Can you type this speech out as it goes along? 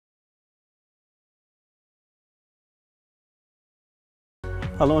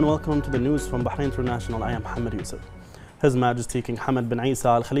Hello and welcome to the news from Bahrain International. I am Mohammed Yusuf. His Majesty King Hamad bin Isa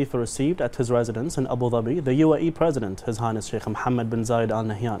Al Khalifa received at his residence in Abu Dhabi the UAE President, His Highness Sheikh Mohammed bin Zayed Al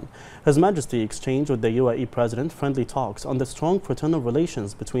Nahyan. His Majesty exchanged with the UAE President friendly talks on the strong fraternal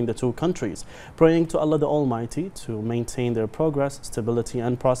relations between the two countries, praying to Allah the Almighty to maintain their progress, stability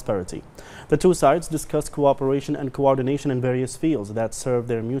and prosperity. The two sides discussed cooperation and coordination in various fields that serve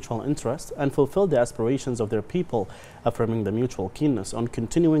their mutual interests and fulfill the aspirations of their people, affirming the mutual keenness on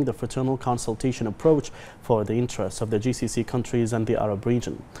continuing the fraternal consultation approach for the interests of the GCC countries and the Arab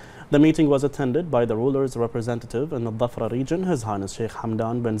region. The meeting was attended by the ruler's representative in the Dhafra region, His Highness Sheikh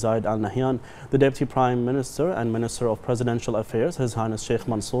Hamdan bin Zayed Al Nahyan, the Deputy Prime Minister and Minister of Presidential Affairs, His Highness Sheikh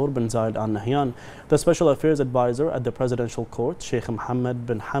Mansour bin Zayed Al Nahyan, the Special Affairs Advisor at the Presidential Court, Sheikh Mohammed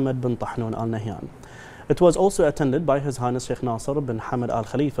bin Hamad bin Tahnoon Al Nahyan. It was also attended by His Highness Sheikh Nasser bin Hamad Al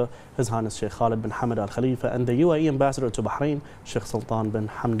Khalifa, His Highness Sheikh Khalid bin Hamad Al Khalifa, and the UAE Ambassador to Bahrain, Sheikh Sultan bin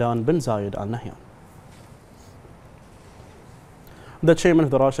Hamdan bin Zayed Al Nahyan. The chairman of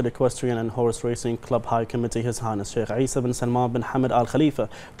the Rashid Equestrian and Horse Racing Club High Committee, His Highness Sheikh Isa bin Salman bin Hamad Al Khalifa,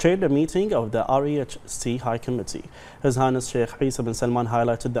 chaired a meeting of the REHC High Committee. His Highness Sheikh Isa bin Salman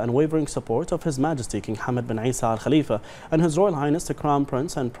highlighted the unwavering support of His Majesty King Hamad bin Isa Al Khalifa and His Royal Highness the Crown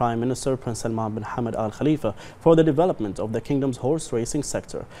Prince and Prime Minister Prince Salman bin Hamad Al Khalifa for the development of the kingdom's horse racing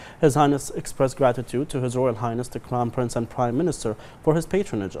sector. His Highness expressed gratitude to His Royal Highness the Crown Prince and Prime Minister for his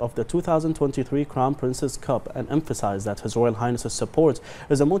patronage of the 2023 Crown Prince's Cup and emphasized that His Royal Highness's support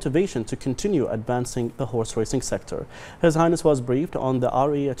is a motivation to continue advancing the horse racing sector. His Highness was briefed on the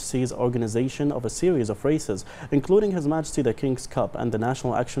REHC's organization of a series of races, including His Majesty the King's Cup and the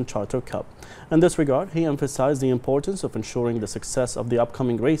National Action Charter Cup. In this regard, he emphasized the importance of ensuring the success of the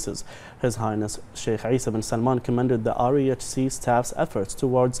upcoming races. His Highness Sheikh Isa bin Salman commended the REHC staff's efforts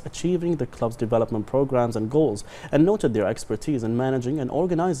towards achieving the club's development programs and goals and noted their expertise in managing and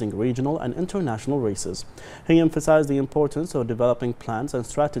organizing regional and international races. He emphasized the importance of developing plans and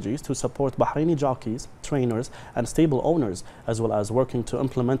strategies to support Bahraini jockeys, trainers and stable owners, as well as working to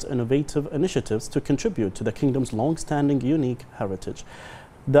implement innovative initiatives to contribute to the kingdom's long-standing unique heritage.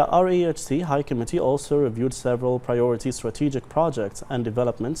 The REHC High Committee also reviewed several priority strategic projects and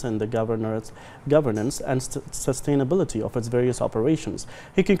developments in the governance and sustainability of its various operations.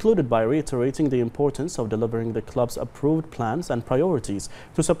 He concluded by reiterating the importance of delivering the club's approved plans and priorities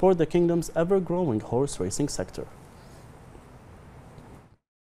to support the kingdom's ever-growing horse racing sector.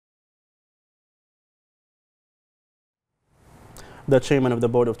 The chairman of the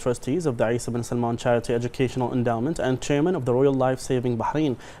Board of Trustees of the Isa bin Salman Charity Educational Endowment and chairman of the Royal Life Saving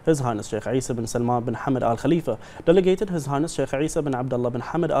Bahrain, His Highness Sheikh Isa bin Salman bin Hamad Al Khalifa, delegated His Highness Sheikh Isa bin Abdullah bin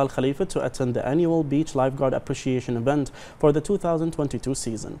Hamad Al Khalifa to attend the annual Beach Lifeguard Appreciation event for the 2022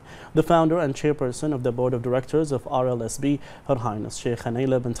 season. The founder and chairperson of the Board of Directors of RLSB, Her Highness Sheikh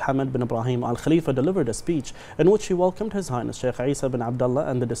Hanayla bint Hamad bin Ibrahim Al Khalifa, delivered a speech in which she welcomed His Highness Sheikh Isa bin Abdullah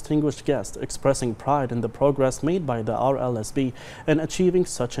and the distinguished guest, expressing pride in the progress made by the RLSB in achieving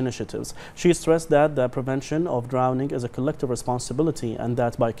such initiatives. She stressed that the prevention of drowning is a collective responsibility and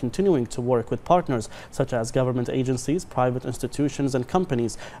that by continuing to work with partners such as government agencies, private institutions and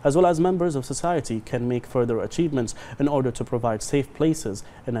companies, as well as members of society, can make further achievements in order to provide safe places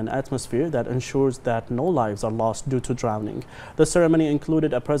in an atmosphere that ensures that no lives are lost due to drowning. The ceremony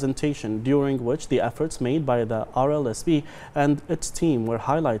included a presentation during which the efforts made by the RLSB and its team were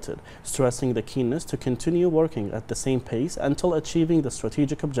highlighted, stressing the keenness to continue working at the same pace until achieving the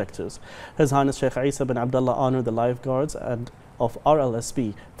strategic objectives. His Highness Sheikh Isa bin Abdullah honored the lifeguards of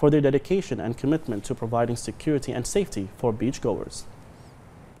RLSB for their dedication and commitment to providing security and safety for beachgoers.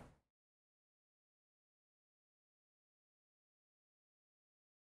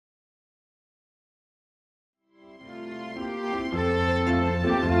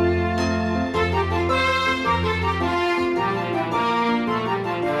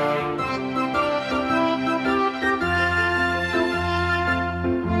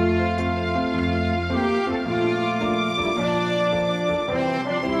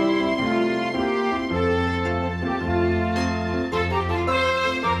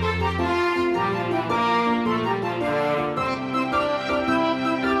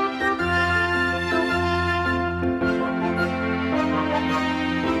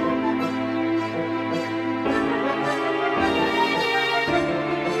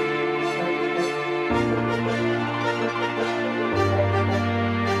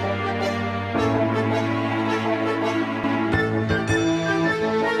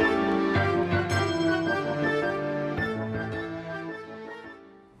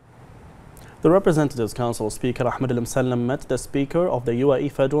 The Representatives Council Speaker Ahmed Al-Msallam met the Speaker of the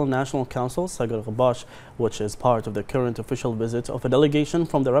UAE Federal National Council, Sagar Ghabash, which is part of the current official visit of a delegation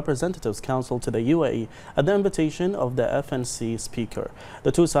from the Representatives Council to the UAE at the invitation of the FNC Speaker.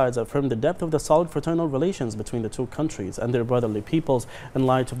 The two sides affirmed the depth of the solid fraternal relations between the two countries and their brotherly peoples in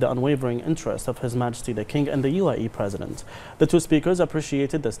light of the unwavering interest of His Majesty the King and the UAE President. The two speakers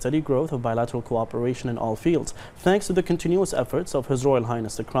appreciated the steady growth of bilateral cooperation in all fields, thanks to the continuous efforts of His Royal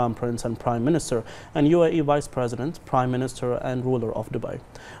Highness the Crown Prince and Prime Minister and UAE Vice President, Prime Minister and ruler of Dubai.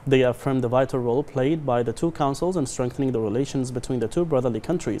 They affirmed the vital role played by the two councils in strengthening the relations between the two brotherly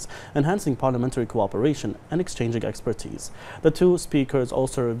countries, enhancing parliamentary cooperation and exchanging expertise. The two speakers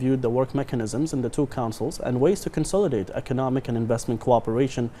also reviewed the work mechanisms in the two councils and ways to consolidate economic and investment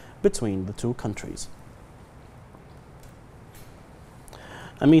cooperation between the two countries.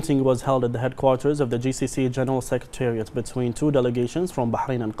 A meeting was held at the headquarters of the GCC General Secretariat between two delegations from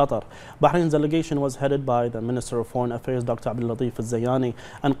Bahrain and Qatar. Bahrain's delegation was headed by the Minister of Foreign Affairs, Dr. Abdul Latif Al-Zayani,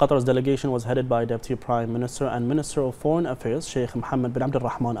 and Qatar's delegation was headed by Deputy Prime Minister and Minister of Foreign Affairs, Sheikh Mohammed bin Abdul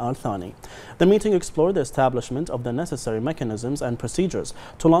Rahman Al Thani. The meeting explored the establishment of the necessary mechanisms and procedures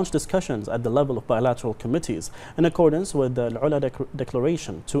to launch discussions at the level of bilateral committees in accordance with the Al-Ula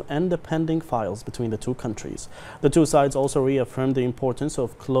Declaration to end the pending files between the two countries. The two sides also reaffirmed the importance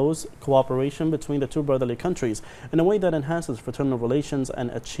of close cooperation between the two brotherly countries in a way that enhances fraternal relations and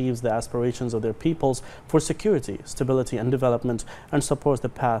achieves the aspirations of their peoples for security, stability and development, and supports the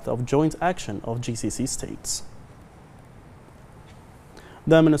path of joint action of GCC states.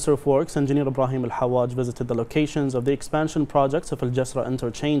 The Minister of Works, Engineer Ibrahim Al-Hawaj, visited the locations of the expansion projects of Al-Jasra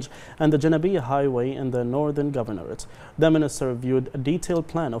Interchange and the Janabiyya Highway in the Northern Governorate. The Minister viewed a detailed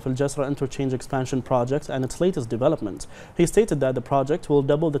plan of Al-Jasra Interchange expansion project and its latest development. He stated that the project will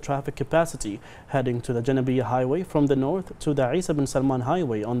double the traffic capacity heading to the Janabiyya Highway from the north to the Isa bin Salman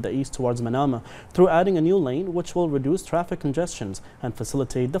Highway on the east towards Manama through adding a new lane which will reduce traffic congestions and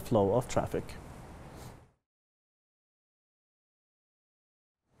facilitate the flow of traffic.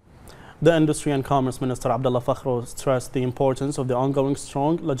 The Industry and Commerce Minister Abdullah Fakhro stressed the importance of the ongoing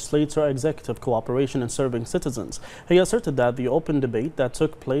strong legislature-executive cooperation in serving citizens. He asserted that the open debate that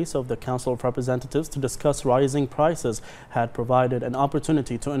took place of the Council of Representatives to discuss rising prices had provided an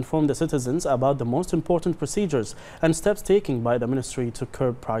opportunity to inform the citizens about the most important procedures and steps taken by the ministry to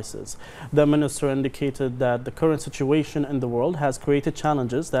curb prices. The minister indicated that the current situation in the world has created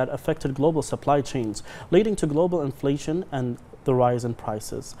challenges that affected global supply chains, leading to global inflation and the rise in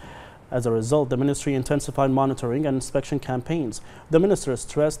prices. As a result, the ministry intensified monitoring and inspection campaigns. The minister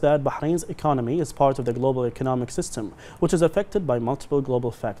stressed that Bahrain's economy is part of the global economic system, which is affected by multiple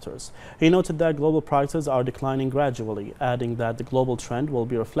global factors. He noted that global prices are declining gradually, adding that the global trend will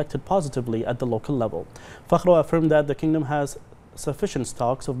be reflected positively at the local level. Fakhro affirmed that the kingdom has sufficient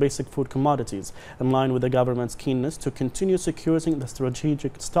stocks of basic food commodities, in line with the government's keenness to continue securing the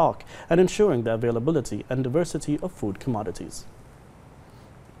strategic stock and ensuring the availability and diversity of food commodities.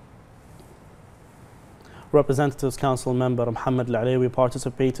 Representatives Council member Mohammed Al-Alawi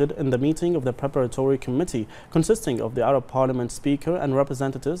participated in the meeting of the preparatory committee consisting of the Arab Parliament Speaker and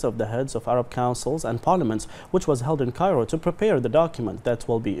representatives of the heads of Arab councils and parliaments, which was held in Cairo to prepare the document that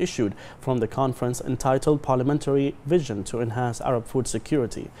will be issued from the conference entitled Parliamentary Vision to Enhance Arab Food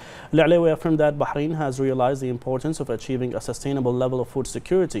Security. Al-Alawi affirmed that Bahrain has realized the importance of achieving a sustainable level of food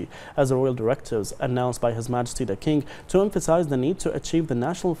security as the royal directives announced by His Majesty the King to emphasize the need to achieve the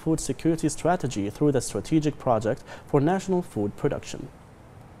National Food Security Strategy through the strategic project for national food production.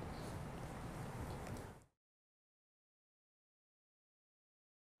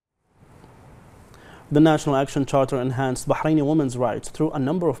 The National Action Charter enhanced Bahraini women's rights through a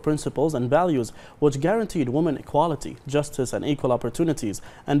number of principles and values which guaranteed women equality, justice and equal opportunities,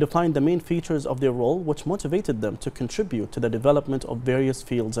 and defined the main features of their role which motivated them to contribute to the development of various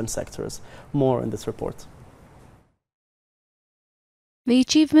fields and sectors. More in this report. The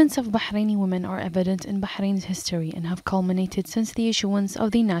achievements of Bahraini women are evident in Bahrain's history and have culminated since the issuance of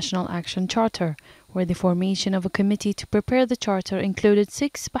the National Action Charter, where the formation of a committee to prepare the charter included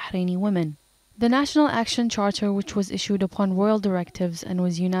 6 Bahraini women. The National Action Charter, which was issued upon royal directives and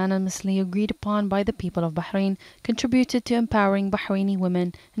was unanimously agreed upon by the people of Bahrain, contributed to empowering Bahraini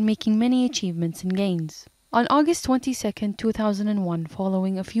women and making many achievements and gains. On August 22, 2001,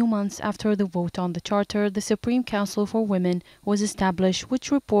 following a few months after the vote on the Charter, the Supreme Council for Women was established,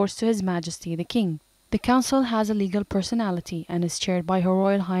 which reports to His Majesty the King. The Council has a legal personality and is chaired by Her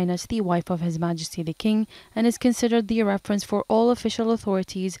Royal Highness the wife of His Majesty the King, and is considered the reference for all official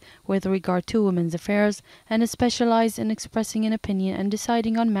authorities with regard to women's affairs, and is specialized in expressing an opinion and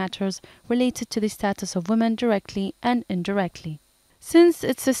deciding on matters related to the status of women directly and indirectly. Since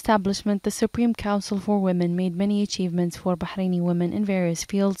its establishment, the Supreme Council for Women made many achievements for Bahraini women in various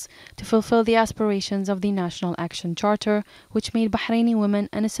fields to fulfill the aspirations of the National Action Charter, which made Bahraini women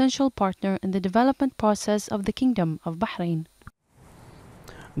an essential partner in the development process of the Kingdom of Bahrain.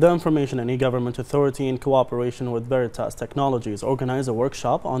 The Information and E-Government Authority, in cooperation with Veritas Technologies, organized a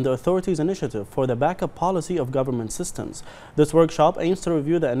workshop on the authority's initiative for the backup policy of government systems. This workshop aims to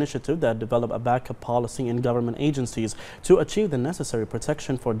review the initiative that develop a backup policy in government agencies to achieve the necessary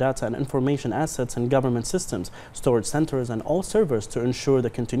protection for data and information assets in government systems, storage centers, and all servers to ensure the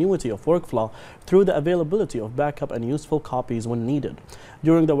continuity of workflow through the availability of backup and useful copies when needed.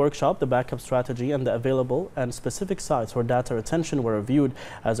 During the workshop, the backup strategy and the available and specific sites for data retention were reviewed,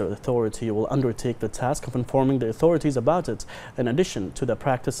 as the authority will undertake the task of informing the authorities about it, in addition to the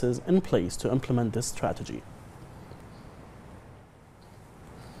practices in place to implement this strategy.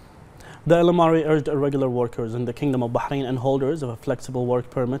 The LMRA urged irregular workers in the Kingdom of Bahrain and holders of a flexible work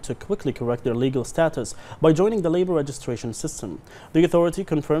permit to quickly correct their legal status by joining the labor registration system. The authority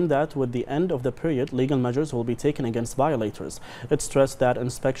confirmed that with the end of the period, legal measures will be taken against violators. It stressed that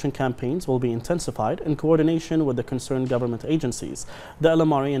inspection campaigns will be intensified in coordination with the concerned government agencies. The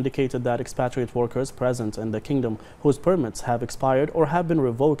LMRA indicated that expatriate workers present in the Kingdom whose permits have expired or have been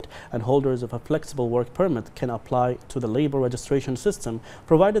revoked and holders of a flexible work permit can apply to the labor registration system,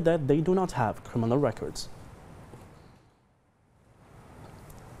 provided that they do not have criminal records.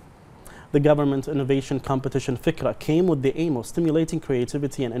 The Government Innovation Competition Fikra came with the aim of stimulating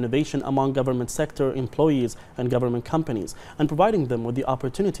creativity and innovation among government sector employees and government companies and providing them with the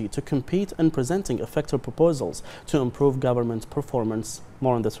opportunity to compete in presenting effective proposals to improve government performance.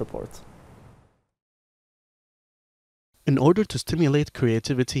 More on this report. In order to stimulate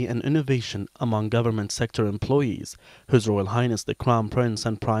creativity and innovation among government sector employees, His Royal Highness the Crown Prince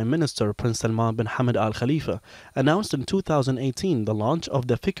and Prime Minister Prince Salman bin Hamad Al Khalifa announced in 2018 the launch of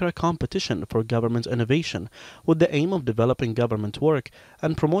the Fikra competition for government innovation with the aim of developing government work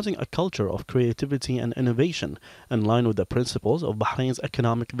and promoting a culture of creativity and innovation in line with the principles of Bahrain's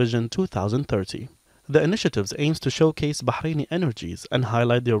Economic Vision 2030. The initiatives aims to showcase Bahraini energies and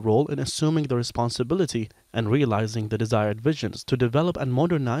highlight their role in assuming the responsibility and realizing the desired visions to develop and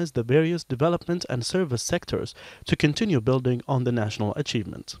modernize the various development and service sectors to continue building on the national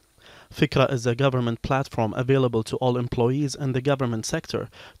achievement. Fikra is a government platform available to all employees in the government sector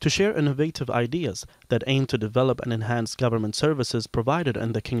to share innovative ideas that aim to develop and enhance government services provided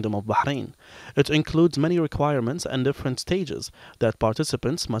in the Kingdom of Bahrain. It includes many requirements and different stages that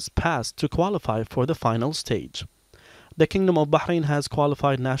participants must pass to qualify for the final stage. The Kingdom of Bahrain has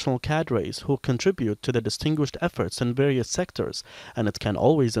qualified national cadres who contribute to the distinguished efforts in various sectors, and it can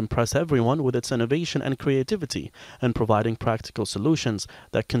always impress everyone with its innovation and creativity in providing practical solutions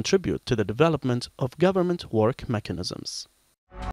that contribute to the development of government work mechanisms.